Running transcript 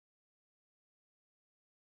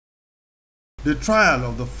The trial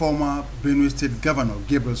of the former Benue State Governor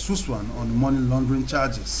Gabriel Suswan on money laundering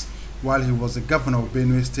charges while he was the governor of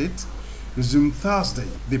Benue State resumed Thursday.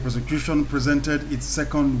 The prosecution presented its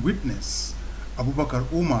second witness, Abubakar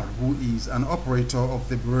Umar, who is an operator of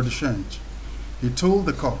the bureau de change. He told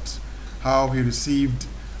the court how he received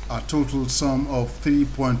a total sum of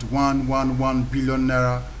 3.111 billion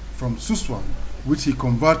naira from Suswan, which he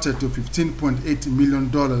converted to $15.8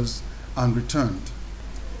 million and returned.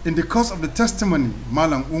 In the course of the testimony,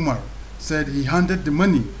 Malam Umar said he handed the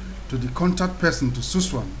money to the contact person to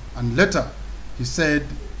Suswan, and later he said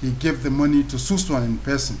he gave the money to Suswan in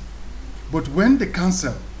person. But when the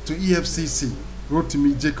counsel to EFCC wrote to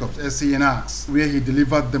me, Jacobs, SAN, asked where he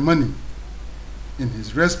delivered the money, in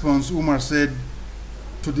his response, Umar said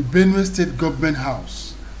to the Benue State government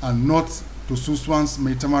house and not to Suswan's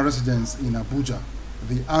Maitama residence in Abuja.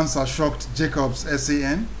 The answer shocked Jacobs,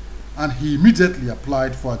 SAN, and he immediately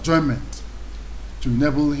applied for adjournment to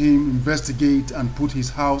enable him investigate and put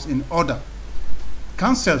his house in order.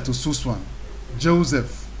 Counsel to Suswan,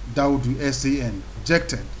 Joseph Daudu, SAN,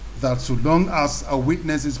 objected that so long as a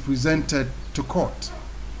witness is presented to court,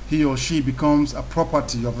 he or she becomes a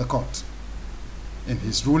property of the court. In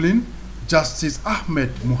his ruling, Justice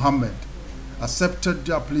Ahmed Muhammad accepted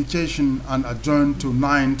the application and adjourned to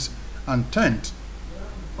 9th and 10th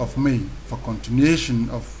of May for continuation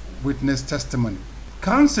of witness testimony.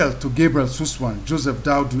 Counsel to Gabriel Suswan, Joseph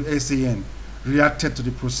Daudu, SAN, reacted to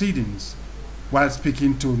the proceedings while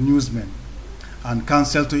speaking to newsmen, and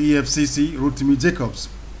counsel to EFCC, Rotimi Jacobs,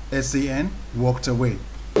 SAN, walked away.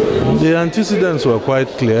 The antecedents were quite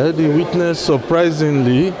clear. The witness,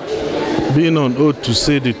 surprisingly, being on oath to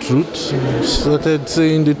say the truth, started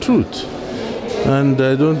saying the truth. And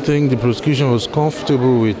I don't think the prosecution was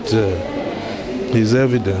comfortable with his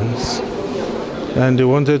evidence, and they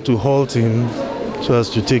wanted to halt him so as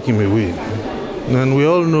to take him away. And we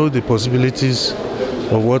all know the possibilities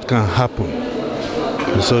of what can happen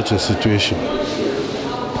in such a situation.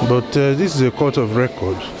 But this is a court of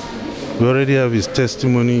record. We already have his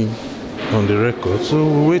testimony on the record, so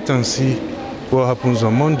we'll wait and see what happens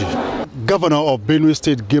on Monday. Governor of Benue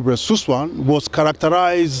State Gabriel Suswan was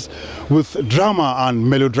characterized with drama and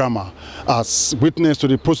melodrama. As witness to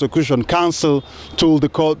the prosecution, counsel told the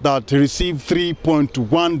court that he received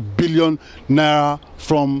 3.1 billion naira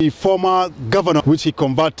from the former governor, which he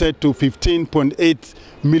converted to $15.8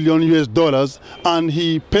 million US, and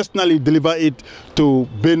he personally delivered it to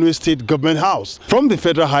Benue State Government House. From the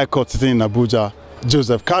Federal High Court sitting in Abuja,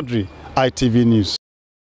 Joseph Kediri, ITV News.